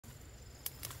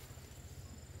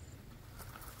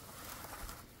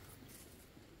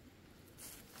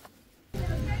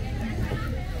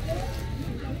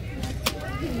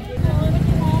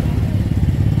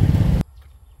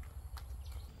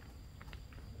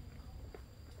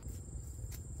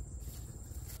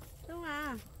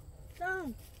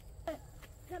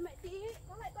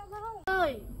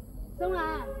Dung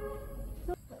à,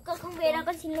 Con không về đâu,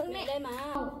 con xin lỗi mẹ. đây mà.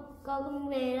 Con không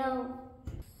về đâu.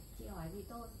 Chị hỏi gì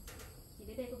tôi? Chị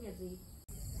đến đây có việc gì?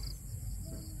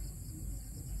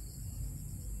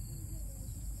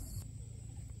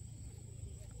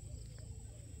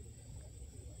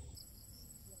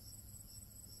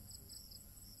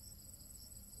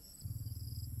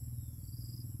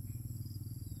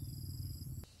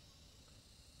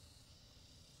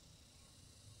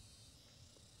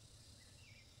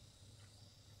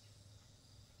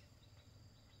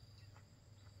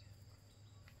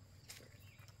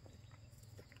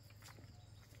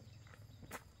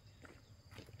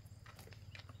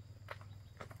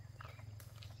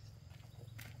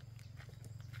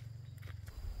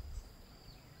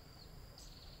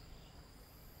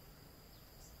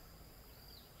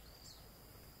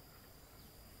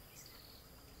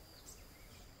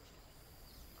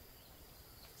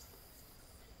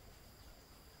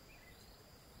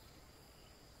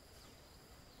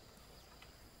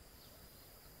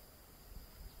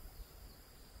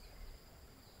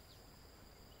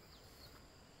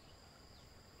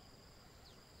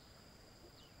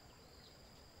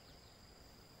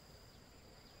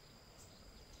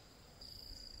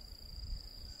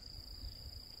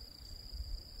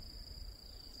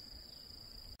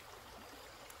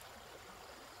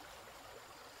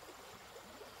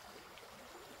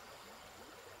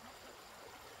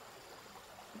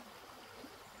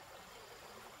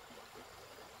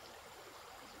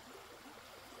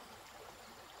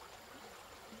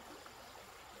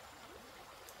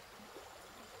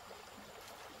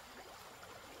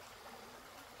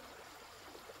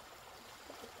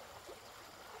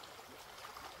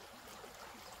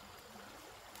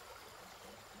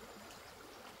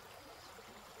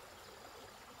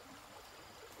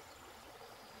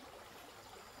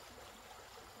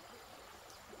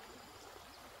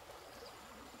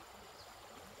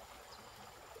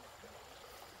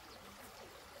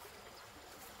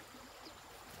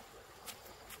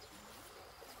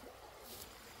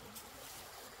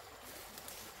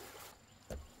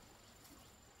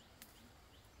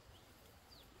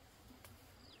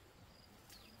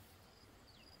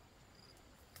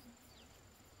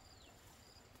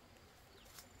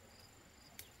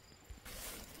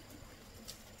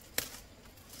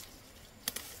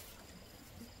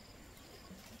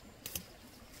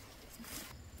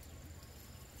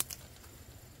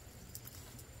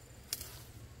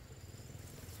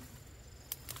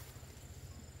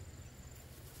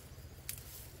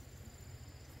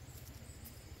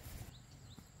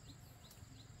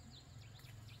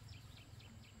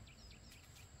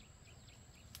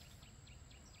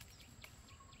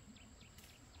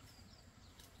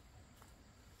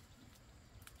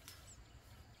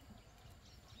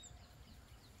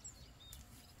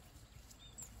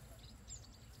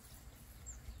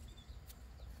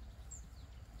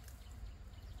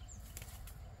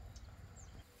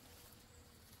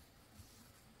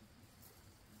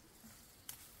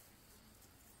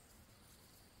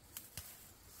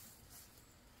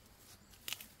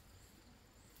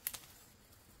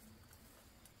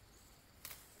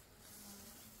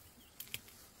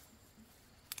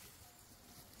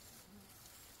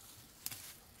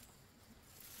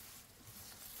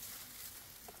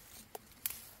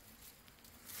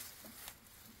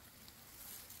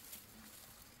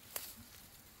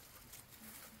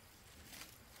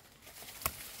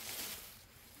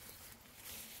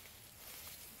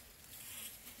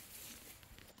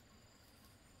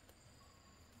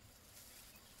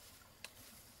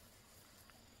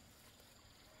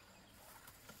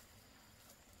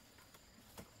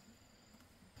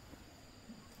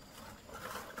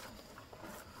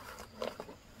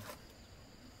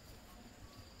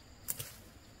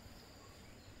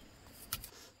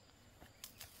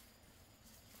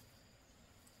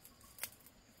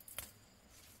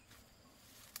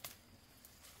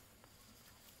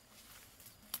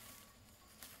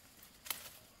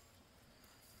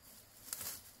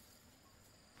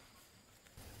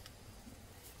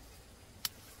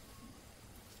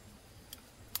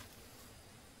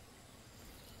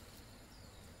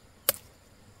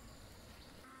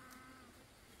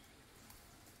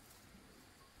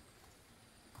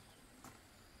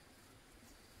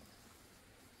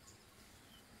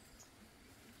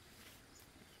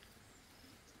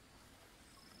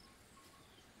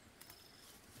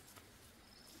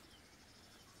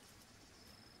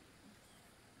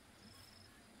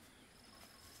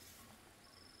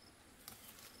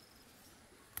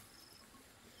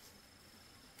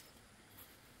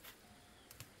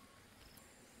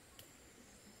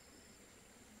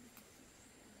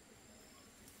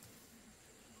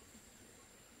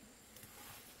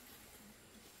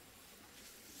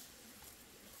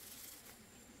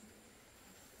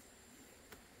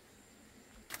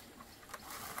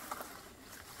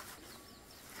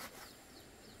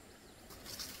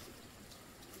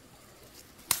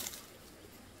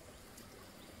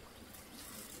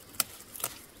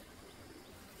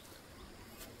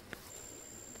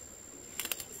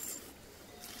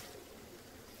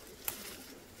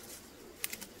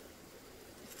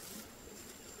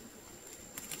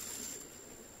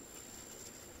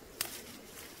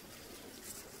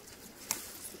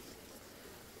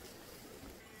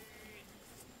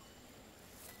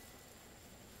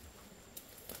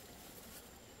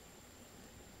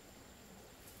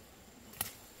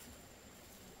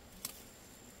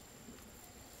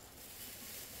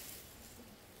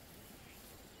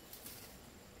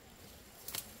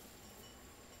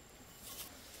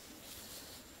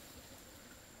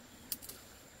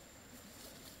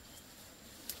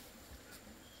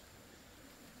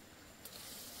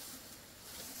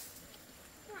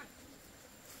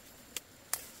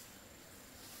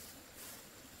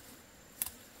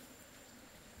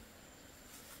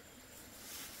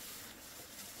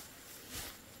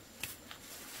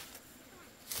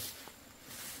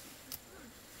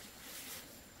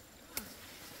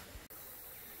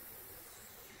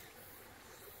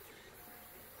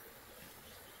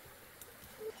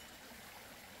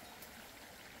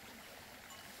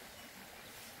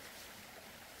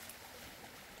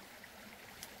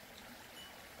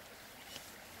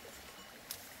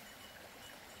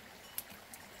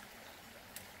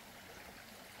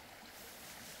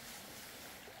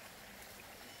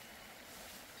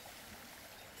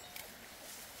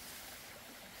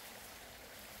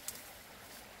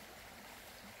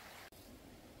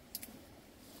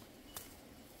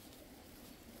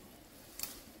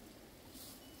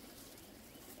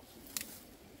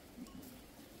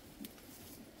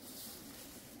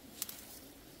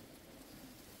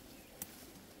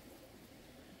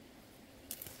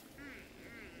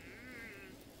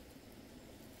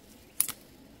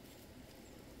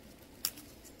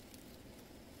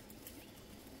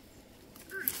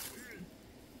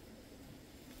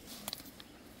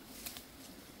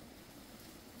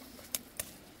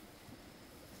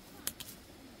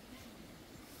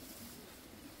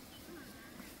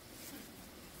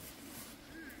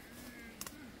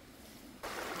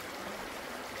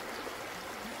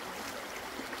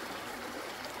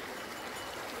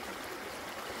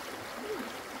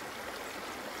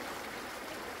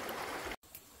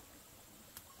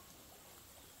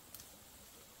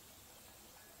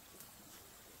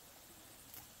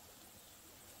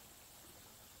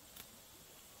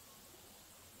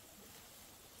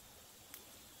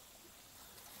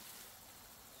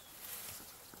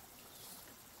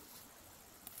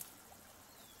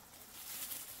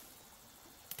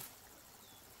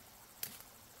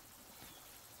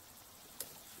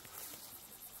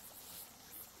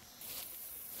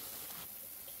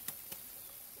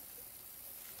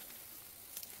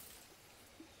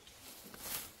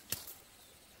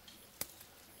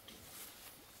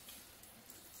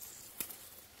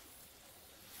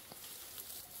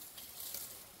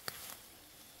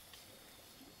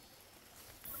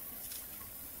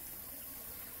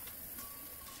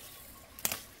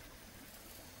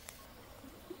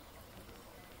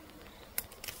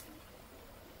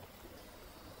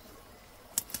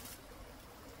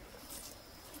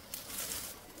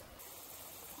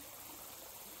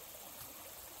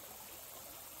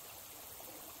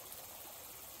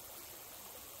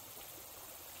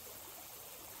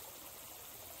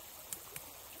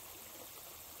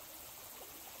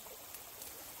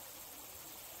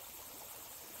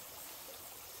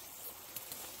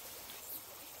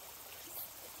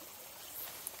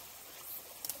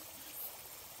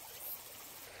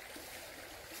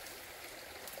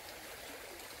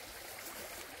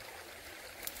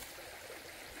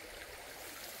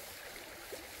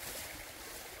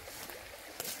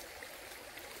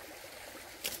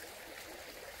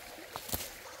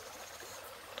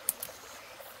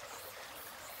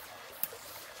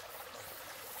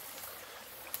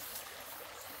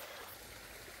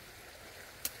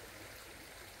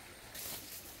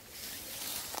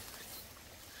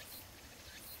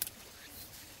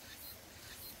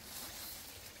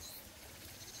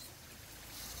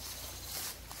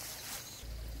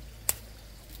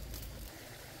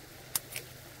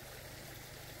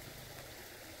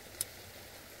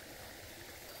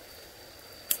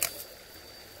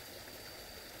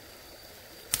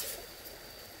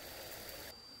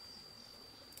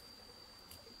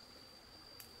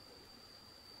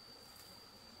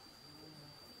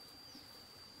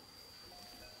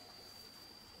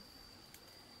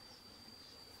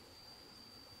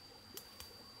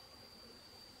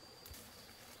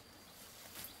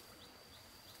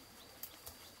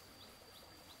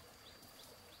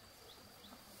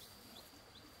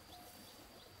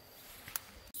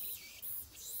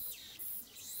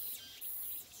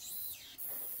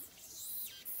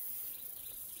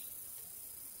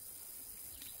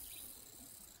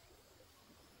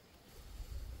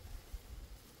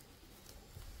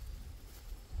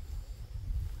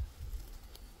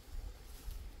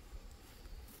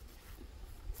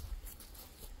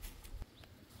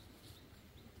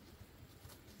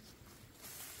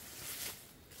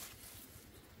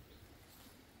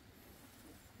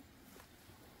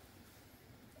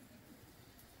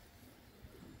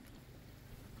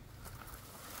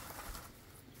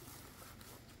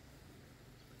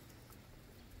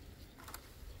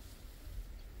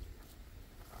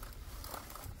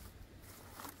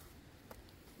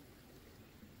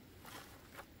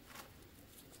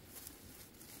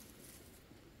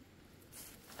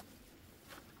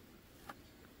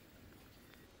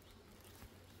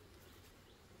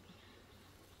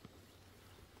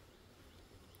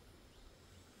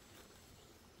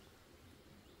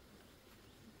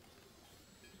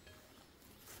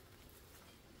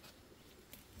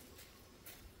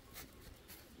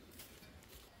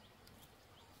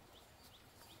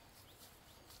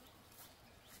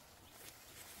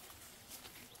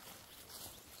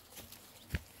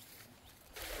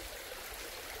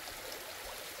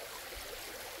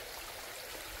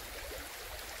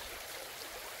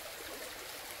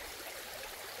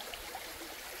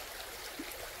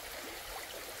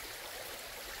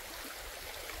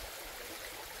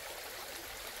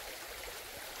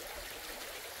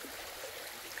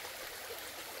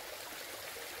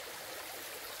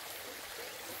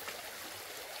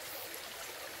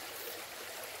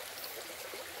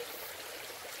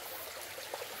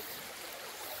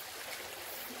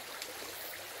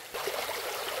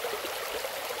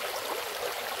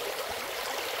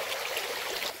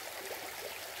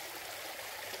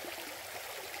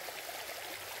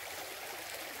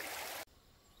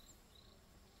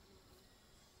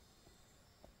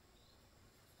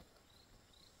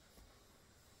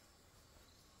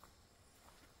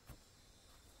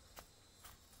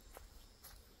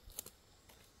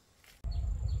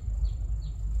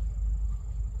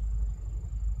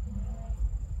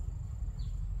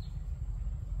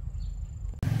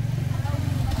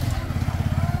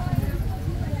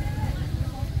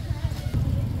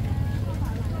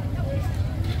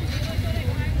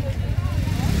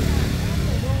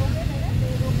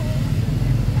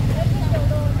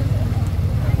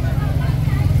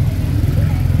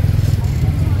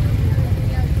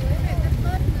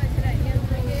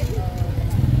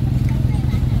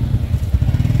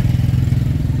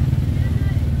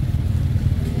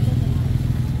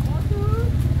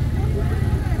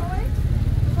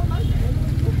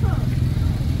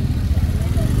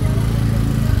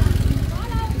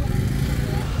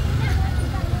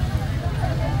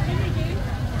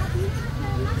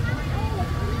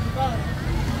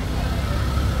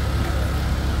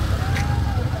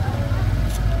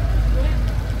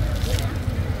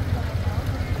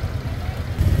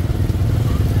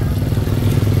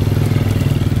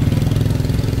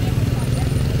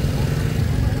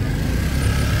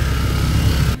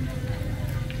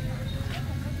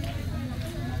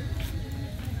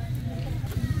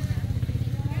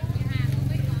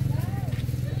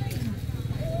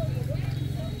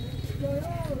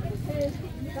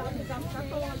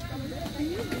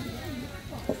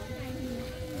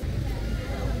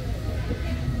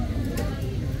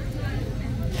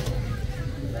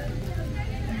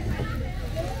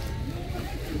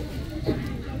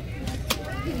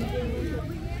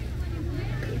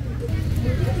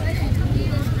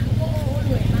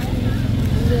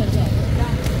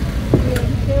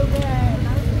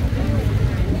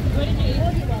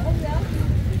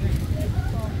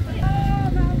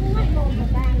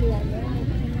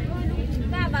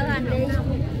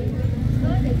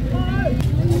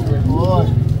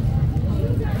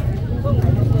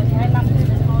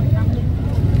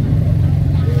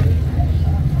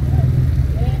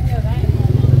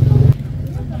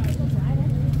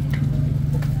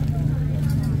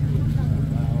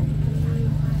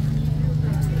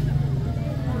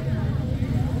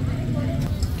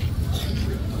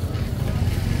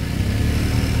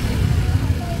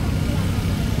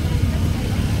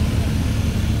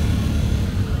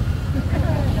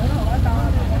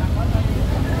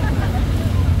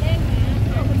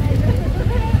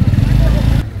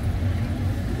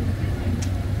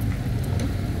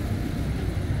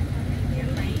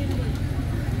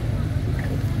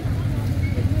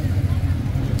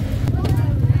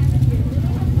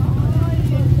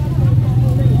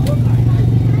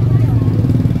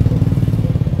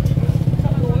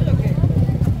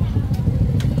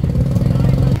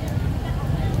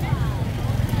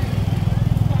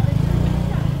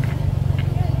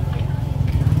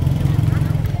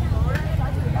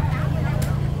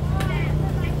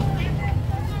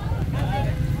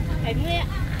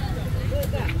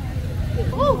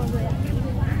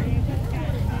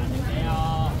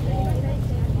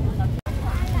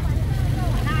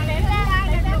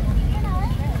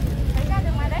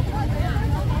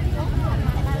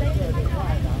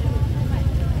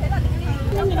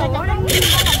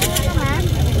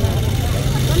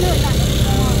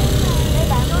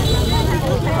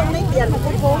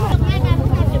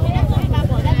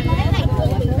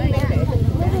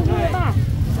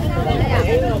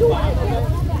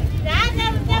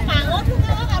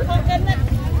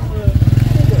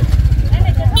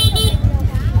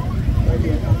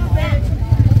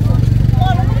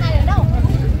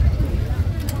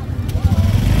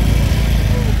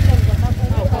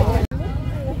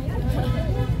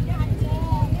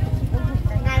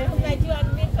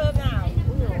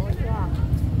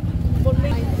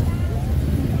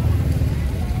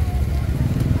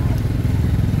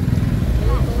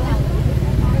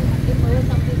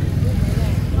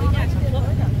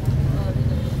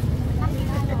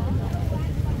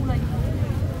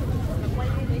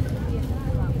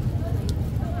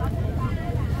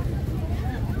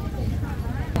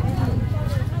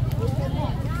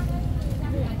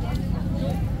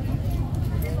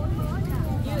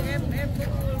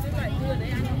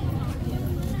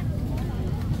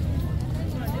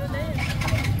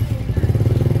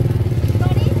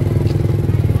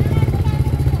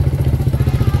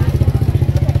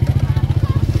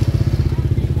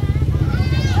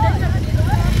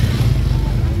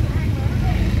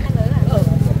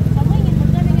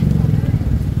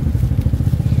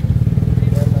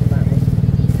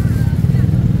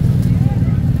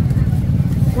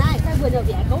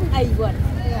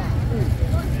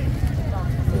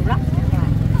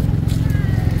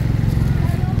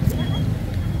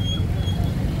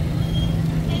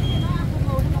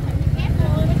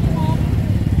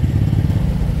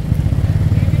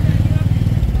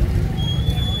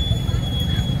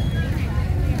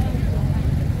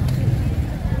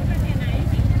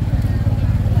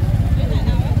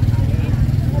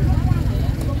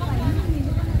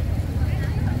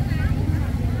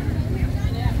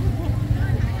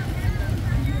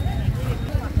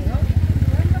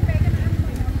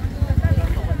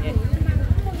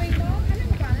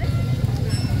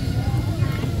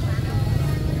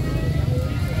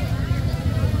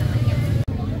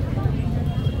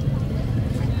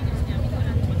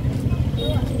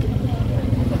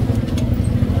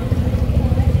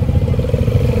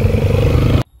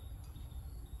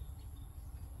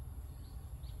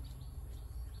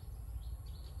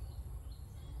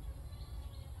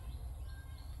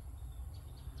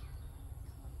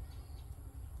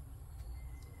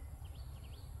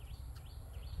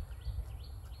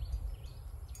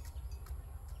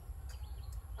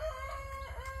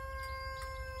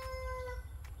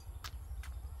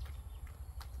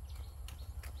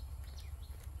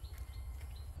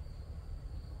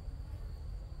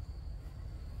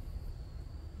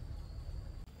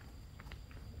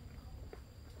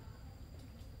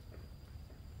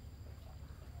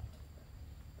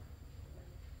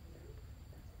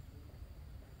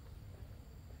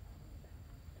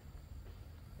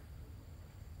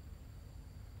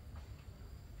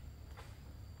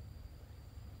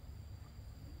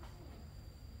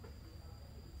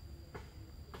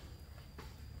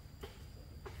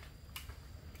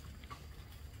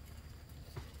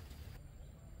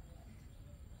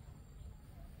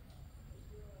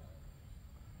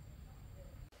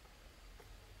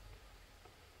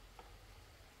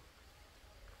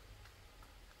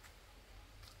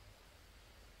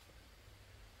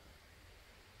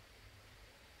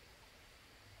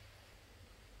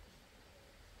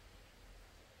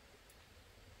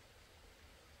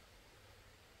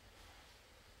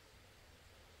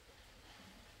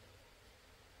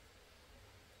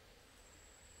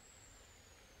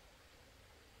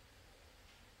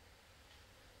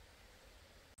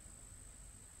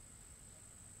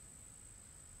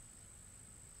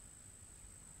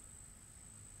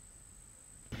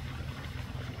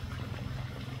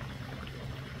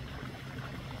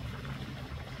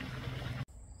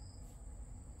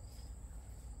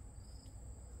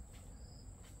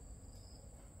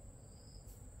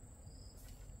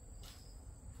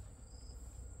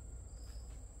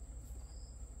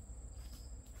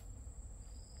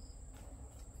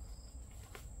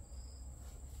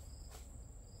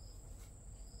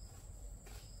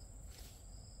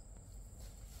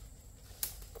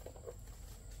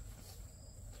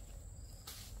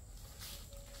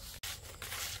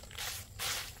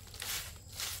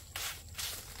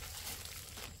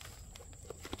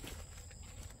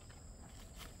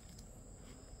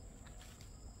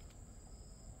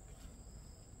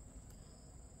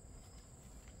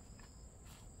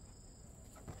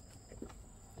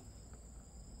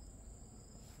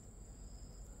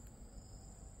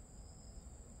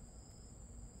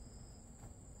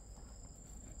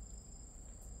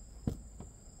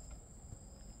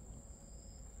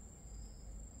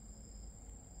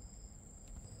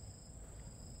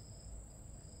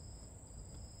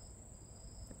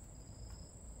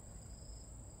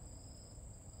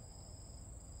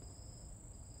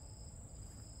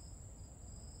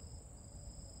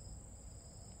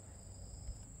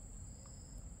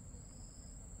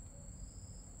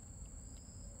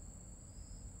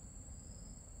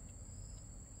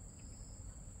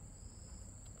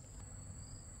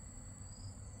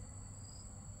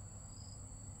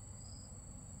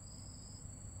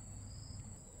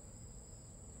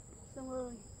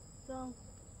 ơi, Sông,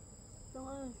 Sông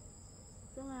ơi,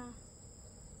 Sông à,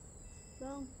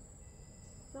 Sông,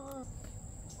 Sông ơi.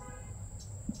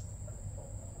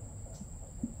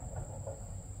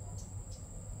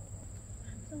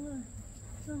 Sông ơi,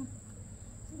 Sông,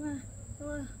 Sông à, Sông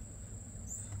ơi,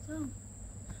 Sông,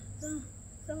 Sông,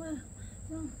 Sông ơi,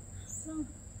 Sông, Sông,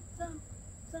 Sông,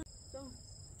 Sông, Sông,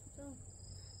 Sông,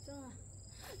 Sông à,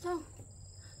 Sông,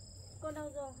 con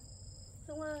đâu rồi?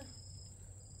 Sông ơi,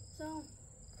 Sông,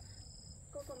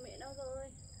 con của mẹ đâu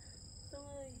rồi?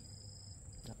 Sông ơi,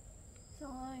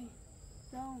 Sông ơi,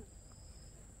 Sông,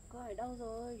 con ở đâu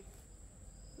rồi?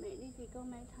 Mẹ đi thì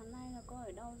con mấy tháng nay là con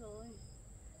ở đâu rồi?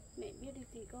 Mẹ biết đi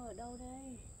thì con ở đâu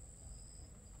đây?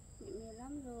 Mẹ mệt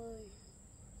lắm rồi.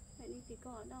 Mẹ đi thì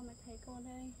con ở đâu mà thấy con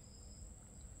đây?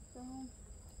 Sông,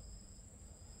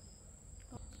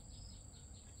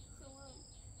 Sông ơi,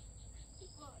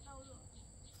 con ở đâu rồi?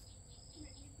 Mẹ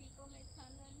đi thì con mấy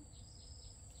tháng nay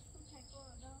không thấy con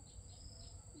ở đâu.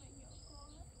 Mẹ nhớ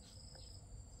con lắm.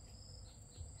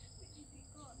 Mẹ đi thì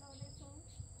con ở đâu đây Sông?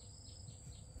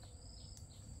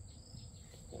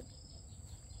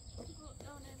 Con ở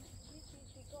đâu đây? Mẹ đi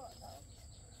thì con ở đâu?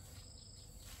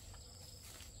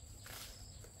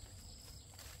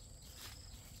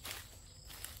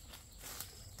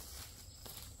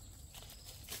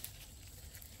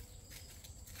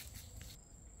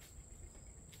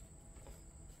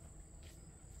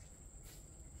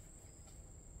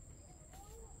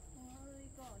 Ơi,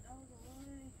 con ở đâu rồi?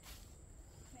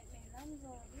 Mẹ mệt lắm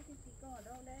rồi, biết đi thì con ở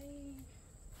đâu đây?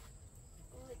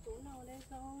 Con ở chỗ nào đây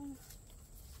không?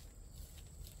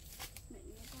 Mẹ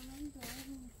nhớ con lắm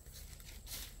rồi.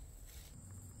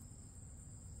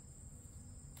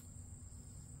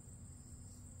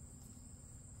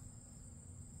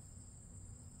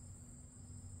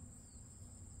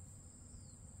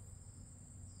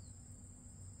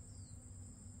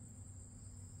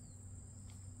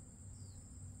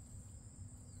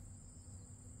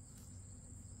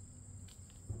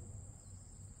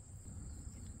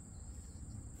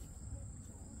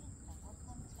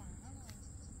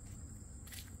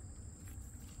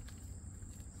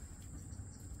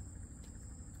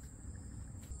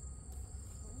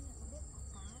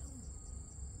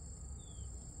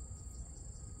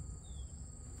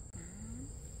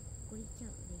 Cô đi chợ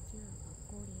về chưa? Bảo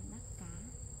cô đến bắt cá.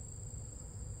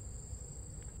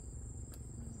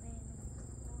 Mình về rồi,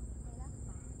 con đến đây bắt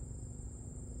cá.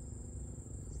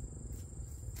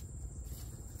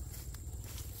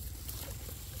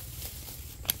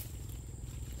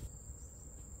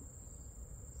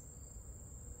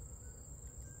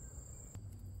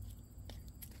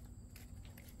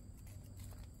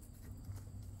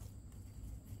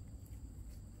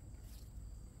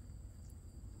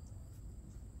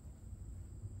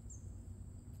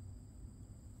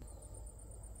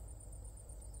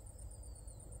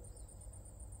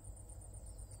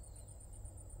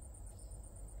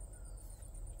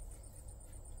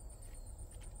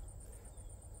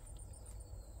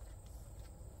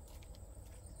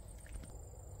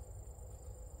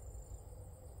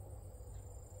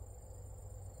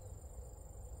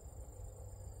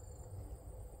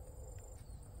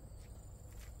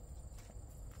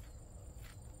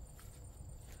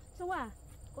 Sông à,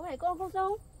 có phải con không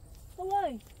Sông? Sông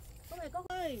ơi, có phải con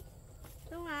ơi?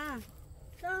 Sông à,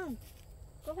 Sông,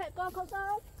 có phải con không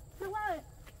Sông? Sông ơi,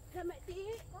 đợi mẹ tí,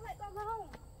 có phải con không?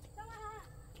 Sông à,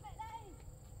 mẹ đây.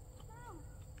 Sông,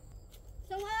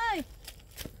 Sông ơi,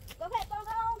 có phải con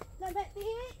không? Đợi mẹ tí.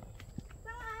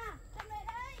 Sông à, đợi mẹ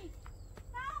đây.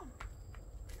 Sông,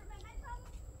 đợi mẹ đây Sông.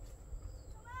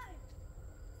 Sông ơi.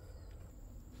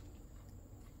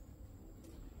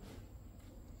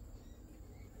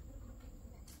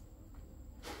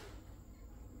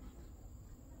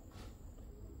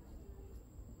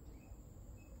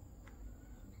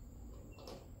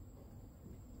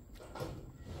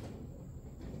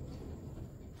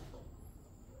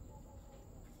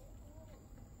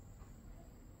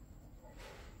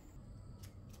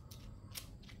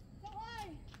 Sông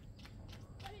ơi,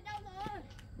 con đi đâu rồi?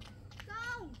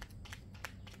 Sông,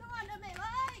 Sông ơi, đợi mẹ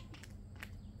ơi.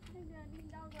 Bây giờ đi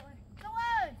đâu rồi? Sông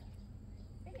ơi,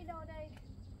 biết đi đâu đây?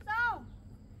 Sông,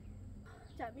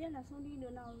 chả biết là Sông đi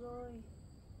đường nào rồi.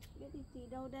 Biết đi tìm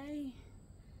đâu đây?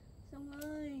 Sông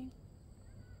ơi,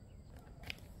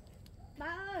 bà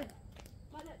ơi,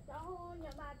 bà đợi cháu nhà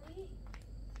bà tí.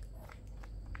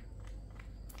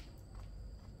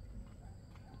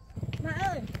 Bà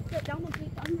ơi, đợi cháu một tí,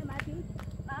 cháu nhà bà tí.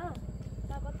 Bà ơi,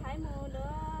 bà có thấy một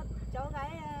đứa cháu gái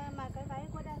mà cái váy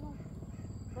qua đây không?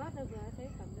 Có đâu vừa thấy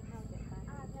cầm được không vậy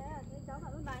bà? À thế à, thế cháu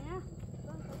cảm ơn bà nhá.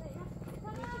 Vâng, cháu dậy nhá.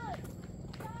 Sông ơi,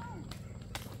 Sông,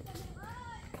 mẹ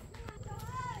ơi,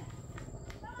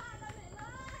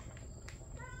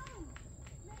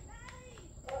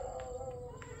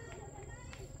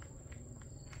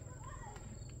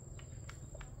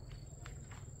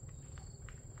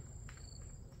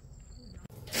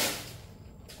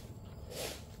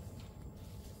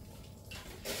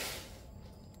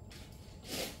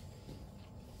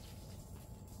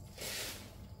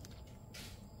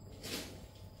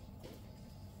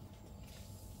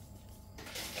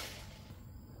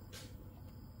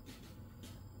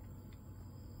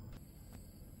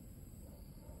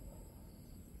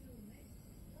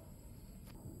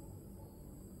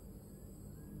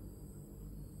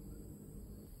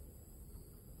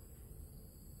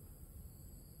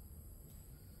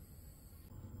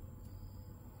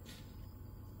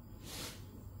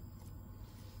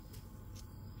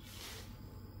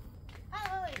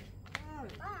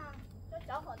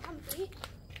 tí.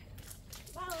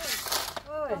 Bác ơi.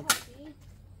 Ơi. Con hỏi tí.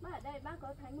 Bác ở đây bác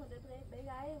có thấy một đứa bé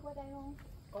gái qua đây không?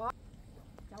 Có.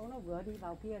 Cháu nó vừa đi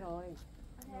vào kia rồi.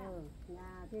 À,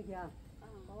 Nhà kia kìa.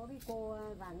 Có cái cô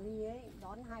Vàng Ly ấy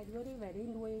đón hai đứa đi về đi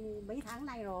nuôi mấy tháng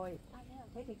nay rồi.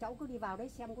 Thế thì cháu cứ đi vào đấy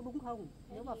xem có đúng không.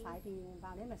 Nếu mà phải thì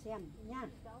vào đấy mà xem nhá.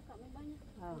 Cháu cảm ơn bác nhé.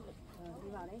 Đi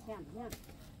vào đấy xem nhá.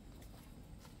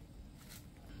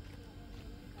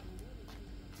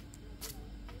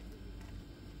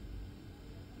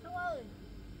 Dung ơi,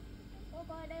 cô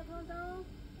có ở đây không Dung?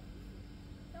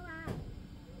 Dung à,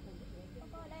 cô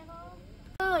có ở đây không?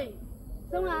 Ơi,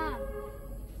 Dung à,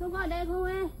 Dung có ở đây không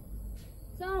em?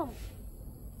 Dung,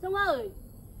 Dung ơi,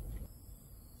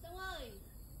 Dung ơi,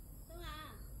 Dung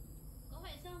à, có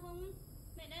phải Dung không?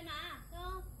 Mẹ đây mà,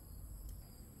 Dung.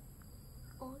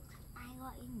 Ôi, ai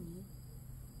gọi nhỉ?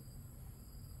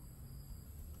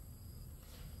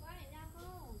 Có ở nhà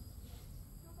không?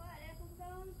 Dung có ở đây không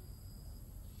Dung?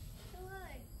 Dung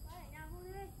ơi, có ở nhà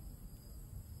không đấy?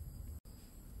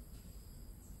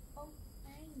 Ô,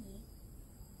 ai nhỉ?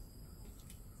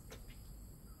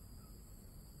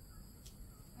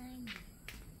 Ai nhỉ?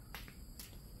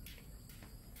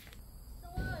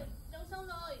 Dung ơi, Dung xong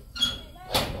rồi. Mẹ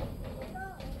đây.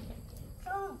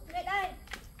 Dung, mẹ đây.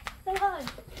 Dung ơi.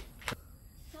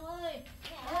 Dung ơi,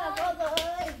 đây là cô rồi.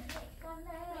 Con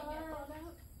đây Mẹ nhớ rồi. cô đó.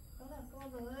 Đó là cô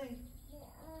rồi. Mẹ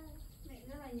ơi, Mẹ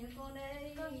rất là nhớ con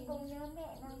đây. con cùng nhớ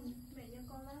mẹ lắm. Mẹ nhớ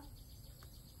con lắm.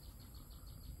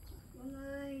 Con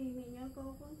ơi, mẹ nhớ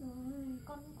cô quá rồi.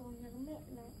 Con cùng nhớ mẹ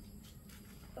lắm.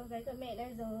 Con gái của mẹ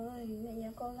đây rồi, mẹ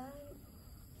nhớ con lắm.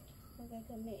 Con gái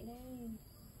của mẹ đây.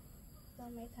 Do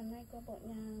mấy tháng nay cô bỏ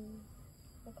nhà,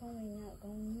 cô không về nhà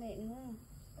cùng mẹ nữa.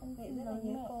 Con Mẹ xin rất là lỗi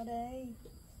nhớ mẹ. cô đây.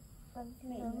 Con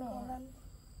xin Mẹ lỗi nhớ mẹ. con lắm.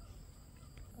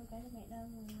 Con gái của mẹ đâu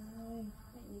rồi?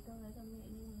 Mẹ nhớ con gái của mẹ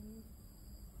đi rồi.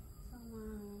 Sao mà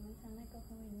mấy tháng nay cô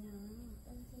không về nhà?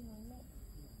 Con xin lỗi mẹ.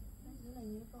 Mẹ rất là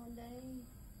nhớ con đây.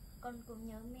 Con cũng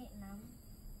nhớ mẹ lắm.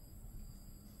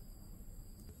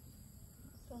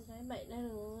 Con gái mẹ đây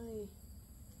rồi.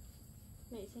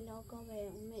 Mẹ xin đón con về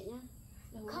mẹ nhá.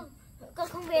 Được Không, con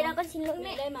không về đâu, con xin lỗi Mẹ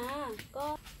mẹ. đây mà.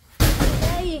 Con. Mẹ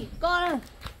đây, con ơi.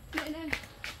 Mẹ đây.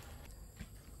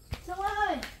 Dung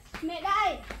ơi, mẹ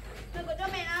đây. Mẹ gọi cho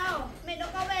mẹ nào. Mẹ đón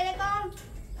con về đây con.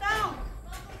 Không.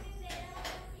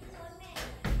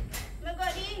 Mẹ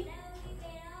gọi đi.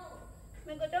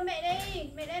 Mẹ gọi cho mẹ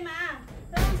đi. Mẹ đây mà.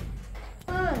 Không.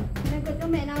 Ơi, mẹ gọi cho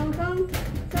mẹ nào không?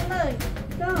 Dung ơi.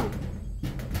 Không.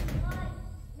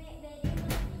 Mẹ về đi, con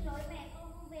xin lỗi mẹ,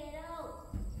 con không về đâu.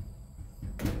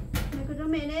 Mẹ gọi cho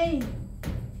mẹ đi.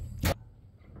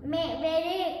 Mẹ về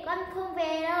đi, con không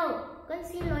về đâu. Con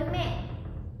xin lỗi mẹ.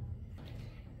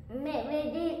 Mẹ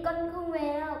về đi, con không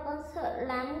về đâu. Con sợ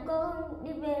lắm, con không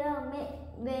đi về đâu. Mẹ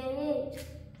về đi.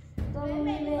 Con không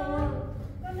đi về đâu.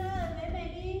 Con ơi, về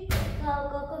mẹ đi. Không,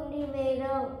 con không đi về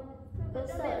đâu. Con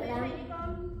sợ lắm.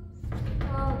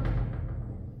 Không.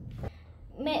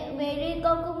 Mẹ về đi,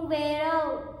 con không về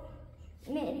đâu.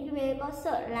 Mẹ đi về con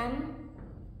sợ lắm.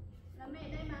 Là mẹ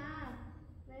đây mà.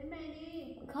 Lấy mẹ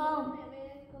đi. Không. Mẹ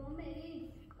về, có mẹ đi.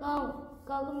 Không,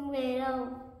 con không về đâu.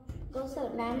 Con sợ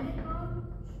lắm. Con.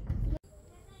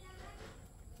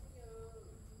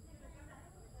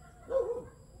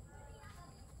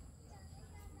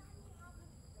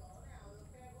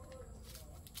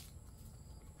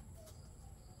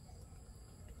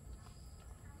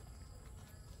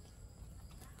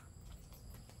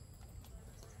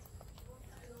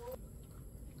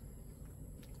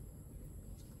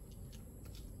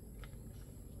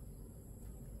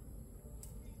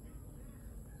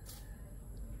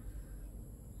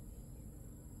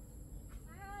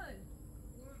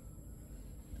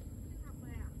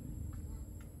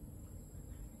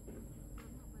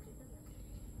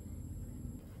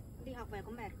 Đi học về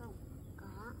có mệt không?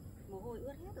 Có. Mồ hôi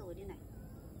ướt hết rồi đây này.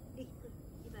 Đi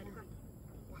về đi con.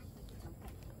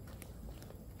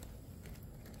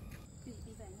 Đi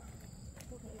về nhá.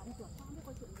 Cô thấy đóng cửa quá mới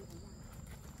có chuyện gì ở nhà.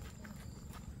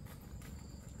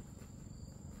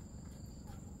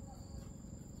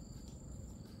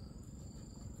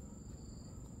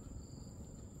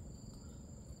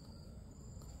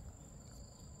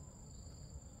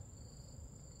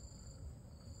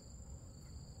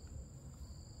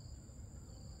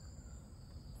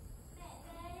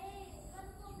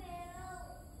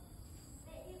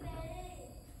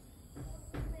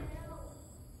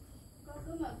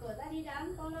 Cứ mở cửa ra đi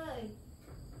đám con ơi.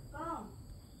 Con.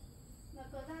 Mở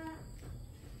cửa ra.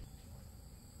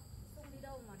 Không đi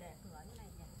đâu mà để cửa như này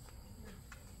nhỉ?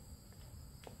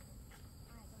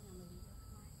 Ai cho nhà mình đi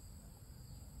đâu?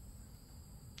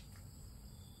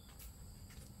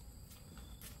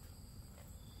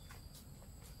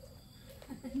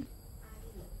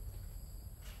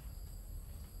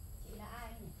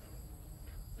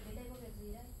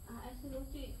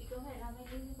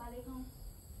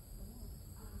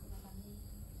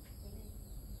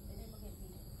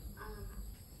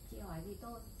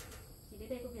 tôi. Chị đến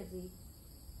đây có việc gì?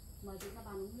 Mời chị ra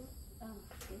bàn uống nước.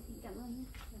 Thế chị cảm ơn nhé.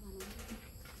 Ra bàn uống nước.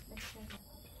 Đây, đây.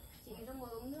 Chị ra ngồi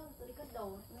uống nước, tôi đi cất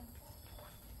đồ.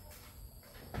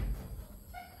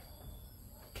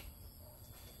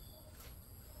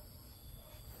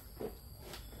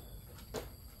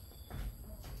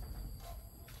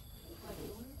 Mời chị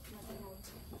uống nước. Mời chị ngồi.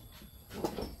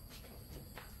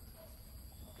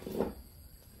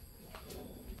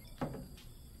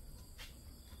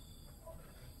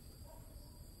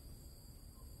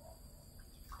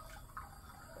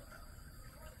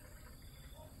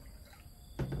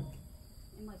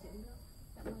 Em mời chị uống nước.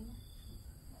 Cảm ơn nhé.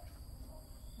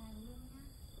 Hai uống nước nhá.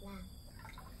 Là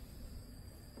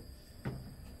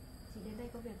Chị đến đây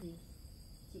có việc gì?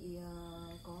 Chị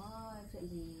có chuyện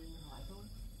gì hỏi tôi?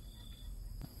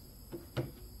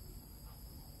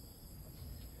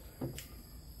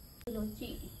 Xin lỗi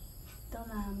chị, đó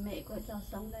là mẹ của cháu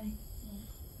Sống đây.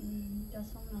 Cháu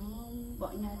Sống nó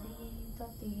bỏ nhà đi cho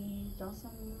thì cháu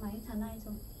Sống mấy tháng nay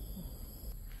rồi.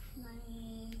 Nay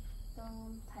tôi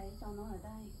thấy cháu nó ở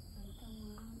đây,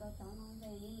 trong đó cháu nó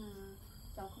về nhưng mà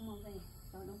cháu không muốn về,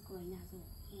 cháu đóng cửa nhà rồi.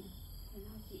 Thế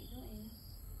nào chị giúp em?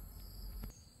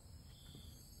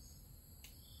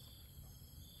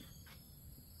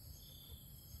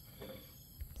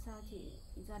 Sao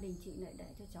gia đình chị lại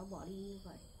để cho cháu bỏ đi như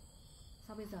vậy?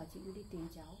 Sao bây giờ chị mới đi tìm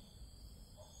cháu?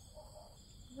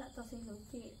 Dạ cháu xin lỗi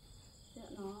chị,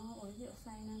 nó uống rượu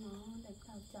say nên nó đánh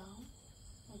vào cháu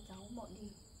và cháu bỏ đi.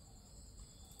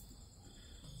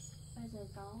 Bây giờ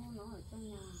cháu nó ở trong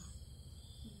nhà,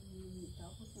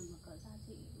 cháu có thể mở cửa ra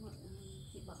mượn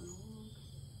chị bảo nó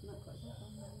mở cửa cho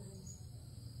con ra này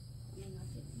mình nói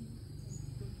chuyện thêm.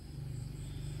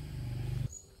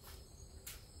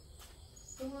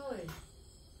 Trung ơi,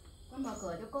 con mở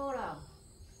cửa cho cô nào.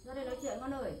 Ra đây nói chuyện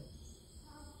con ơi.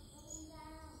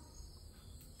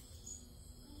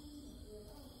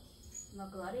 Mở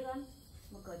cửa đi con,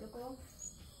 mở cửa cho cô.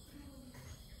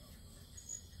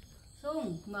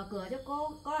 Trung, mở cửa cho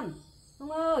cô con.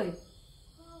 Trung ơi.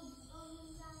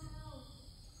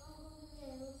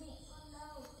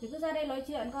 Thì cứ ra đây nói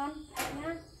chuyện con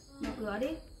nhá. Mở cửa đi.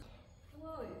 Trung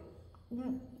ơi.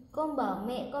 con bảo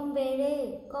mẹ con về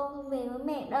đi, con không về với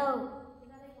mẹ đâu. Thì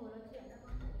ra đây ngồi nói chuyện cho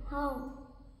con. Không,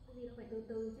 Cái gì nó phải từ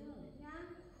từ chứ nhá.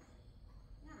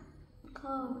 Nhá. Mở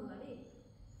không, cửa đi.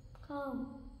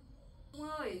 không. Trung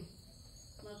ơi,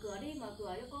 mở cửa đi, mở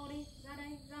cửa cho cô đi. Ra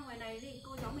đây, ra ngoài này đi,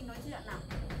 cô cháu mình nói chuyện nào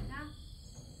nhá.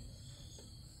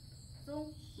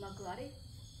 Dung, mở cửa đi.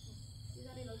 Đi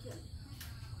ra đây nói chuyện.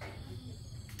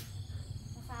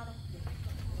 Không sao đâu.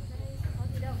 Ra đây có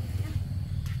gì đâu nhá.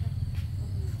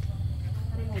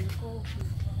 Ra đây ngồi với cô.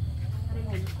 Ra đây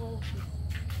ngồi với cô.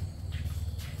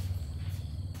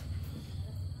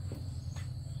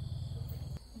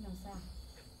 Làm sao?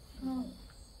 Không,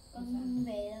 con không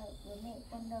về đâu với mẹ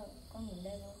con đâu, con ở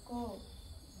đây với cô.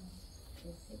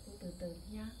 Thế cô từ từ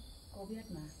nhá. Cô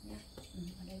biết mà nhá.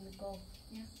 Ở đây với cô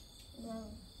nhá.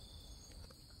 Vâng.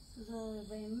 Rồi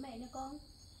về với mẹ nữa con.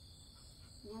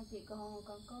 Nhà chị có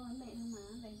cô với mẹ không má,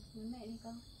 về với mẹ đi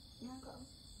con. Nha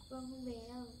Con không về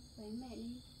đâu. về với mẹ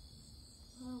đi.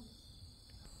 Không.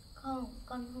 Không,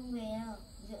 con không về đâu.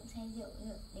 Rượu say rượu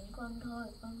đến con thôi,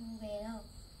 con không về đâu.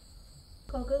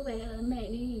 Con cứ về ở với mẹ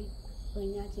đi. Ở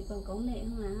nhà chỉ còn có mẹ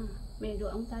không à. Mẹ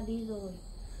đuổi ông ta đi rồi.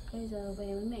 Bây giờ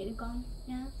về với mẹ đi con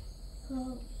nhá.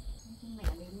 Không. Mẹ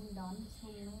đến đón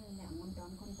xong mẹ muốn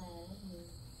đón con về thì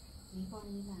ý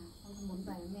con như nào? Con có muốn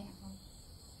về với mẹ không?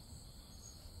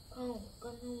 Không,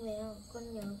 con không về đâu,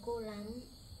 con nhớ cô lắm.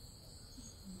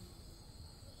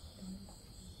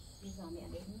 Bây giờ mẹ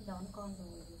đến đón con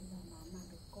rồi, bây giờ mà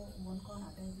được cô muốn con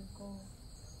ở đây với cô.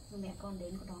 Nhưng mẹ con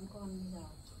đến có đón con bây giờ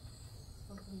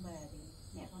con không về thì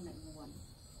mẹ con lại buồn.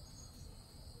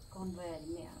 Con về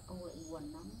thì mẹ cô lại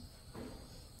buồn lắm.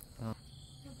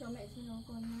 Cho mẹ xin lỗi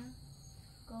cô nhá.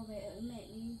 Cô về ở với mẹ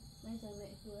đi. Bây giờ mẹ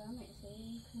hứa mẹ sẽ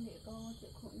không để cô chịu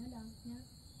khổ nữa đâu nhá.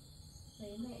 Về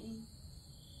với mẹ đi.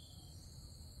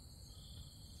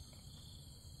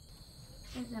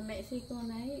 Bây giờ mẹ xin cô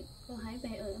đấy, cô hãy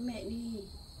về ở với mẹ đi.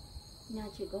 Nhà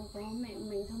chỉ có mẹ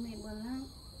mình thôi, mẹ buồn lắm.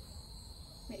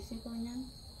 Mẹ xin cô nhá.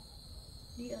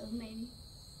 Đi ở với mẹ đi.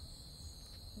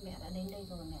 Mẹ đã đến đây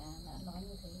rồi, mẹ đã nói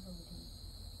như thế rồi thì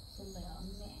xin về ở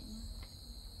với mẹ nhé.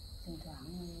 Thỉnh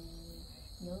thoảng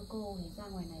nhớ cô thì ra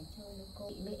ngoài này chơi với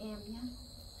cô, với em nhé.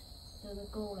 Chơi với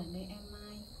cô là với em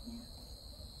Mai nhé.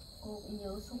 Cô cũng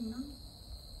nhớ Sung lắm.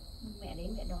 Mẹ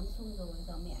đến mẹ đón Sung rồi,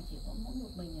 giờ mẹ chỉ có mỗi một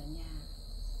mình ở nhà.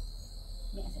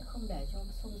 Mẹ sẽ không để cho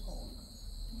Sung khổ nữa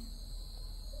nhé.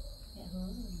 Mẹ hứa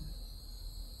rồi mà.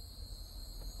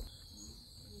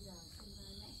 Bây giờ Sung ra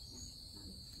mẹ nhé.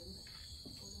 Đứng dậy,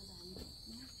 cô ra bàn nhé.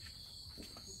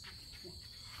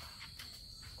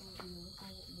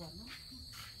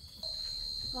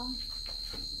 con.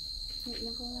 Mẹ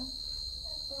nha con lắm.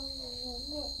 Con với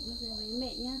mẹ. Bây giờ với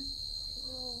mẹ nhá.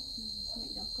 Mẹ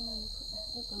đón con.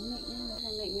 Đây có mẹ nhá. Là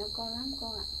mẹ nhớ con lắm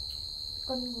con ạ.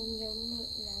 Con cũng nhớ mẹ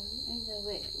lắm. Bây giờ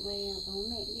về có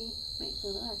mẹ đi. Mẹ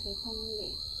hứa là sẽ không để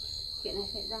chuyện này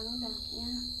xảy ra nữa đâu nhá.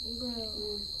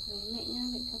 Vâng. Với mẹ nhá,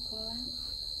 mẹ thương con lắm.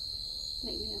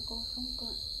 Mẹ nhớ con không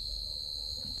con.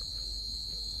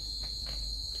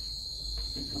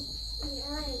 Chị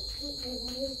ơi, chị đừng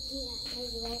như chị ở đây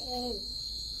với em.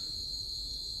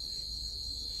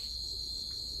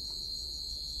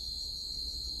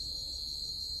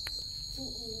 Chị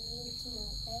đừng như chị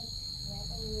ở đây với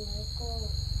em với cô.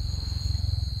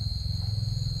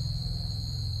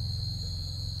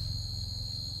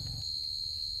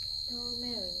 Thôi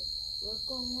mẹ ở với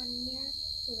cô ngoan nhé.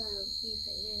 Vâng, chị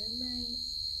phải về với mai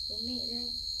với mẹ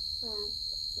đây. Vâng,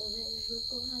 bởi vậy với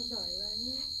cô học giỏi vào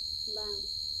nhé. Vâng.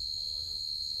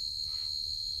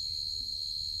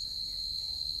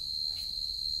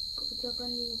 Cô cho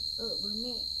con đi ở với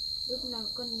mẹ. Lúc nào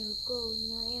con nhớ cô,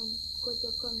 nhớ em, cô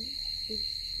cho con đi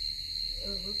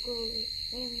ở với cô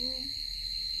em nhé.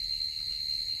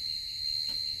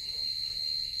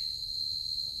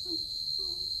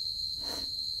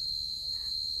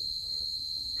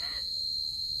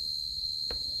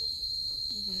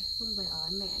 Không về ở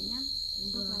mẹ nhá.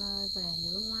 Lúc là về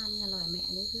nhớ ngoan nghe lời mẹ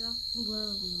đấy chưa?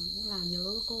 Vâng. Cũng là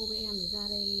nhớ cô với em để ra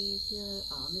đây chưa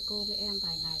ở với cô với em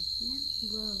vài ngày nhé.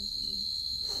 Vâng.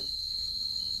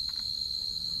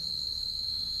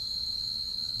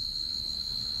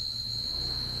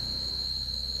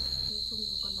 Xong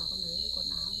con vào con lấy quần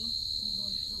áo nhé. Xong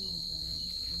rồi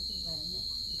về mẹ.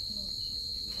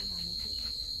 Con vào với chị.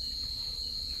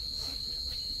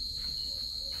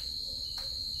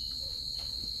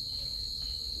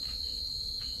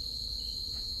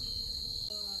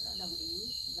 Đã đồng ý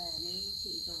về với chị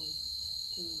rồi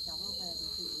thì cháu về thì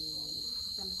chị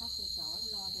chăm sóc cho cháu,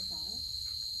 lo cho cháu,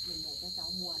 đừng để cho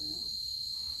cháu buồn nữa,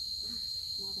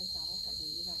 lo cho cháu, tại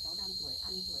vì bây giờ cháu đang tuổi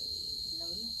ăn tuổi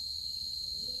lớn ấy.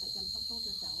 Phải chăm sóc tốt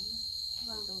cho cháu nhé.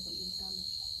 Vâng, tôi cũng yên tâm.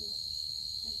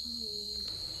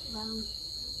 Vâng,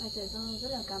 bây giờ tôi rất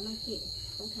là cảm ơn chị.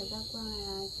 Trong thời gian qua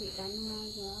là chị đã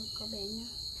nhớ có bé nhá.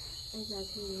 Bây giờ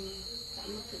thì cảm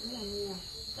ơn chị rất là nhiều.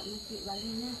 Cảm ơn chị và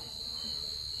Linh nhá.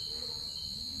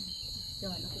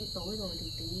 Trời nó cũng tối rồi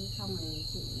thì tí xong rồi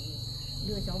chị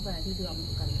đưa cháu về đi đường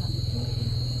cẩn thận một chút.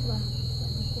 Vâng.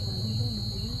 Chị vào đi thôi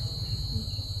nhé.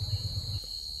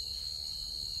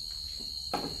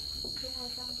 Chị hỏi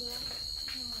xong chưa?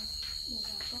 Được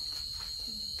rồi con.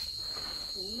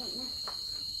 Đúng rồi nhé.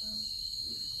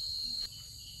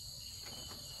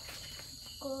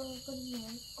 Cô, con nhớ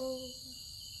cô.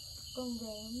 Con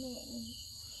về với mẹ.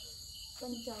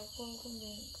 Con chào cô, con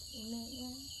về với mẹ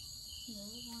nhé. Nhớ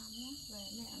ngoan nhé, về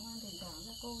mẹ ngoan thỉnh thoảng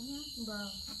cho cô nhé.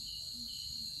 Vâng.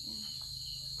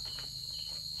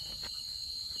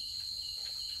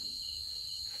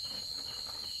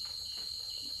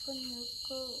 Con nhớ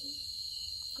cô.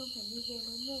 Con phải đi về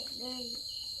với mẹ đây.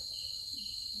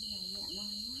 Về mẹ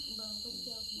ngoan nhé. Vâng, con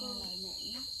chào cô. Nghe lời mẹ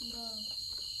nhé. Vâng.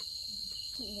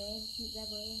 Chị với em, chị ra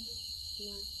với em.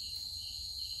 Vâng.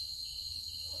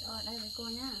 Ở đây với cô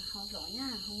nhá, học giỏi nhá,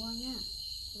 học ngoan nhá.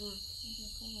 Vâng.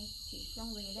 Cô với chị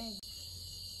xong về đây.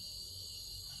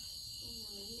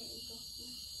 Với mẹ con.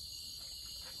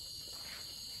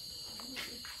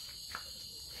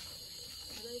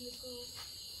 Ở đây với cô.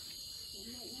 Với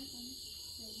mẹ nhé con.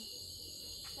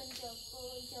 Con chào cô,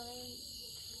 con chào em.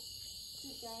 Chị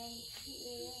chào em, chị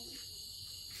về đây.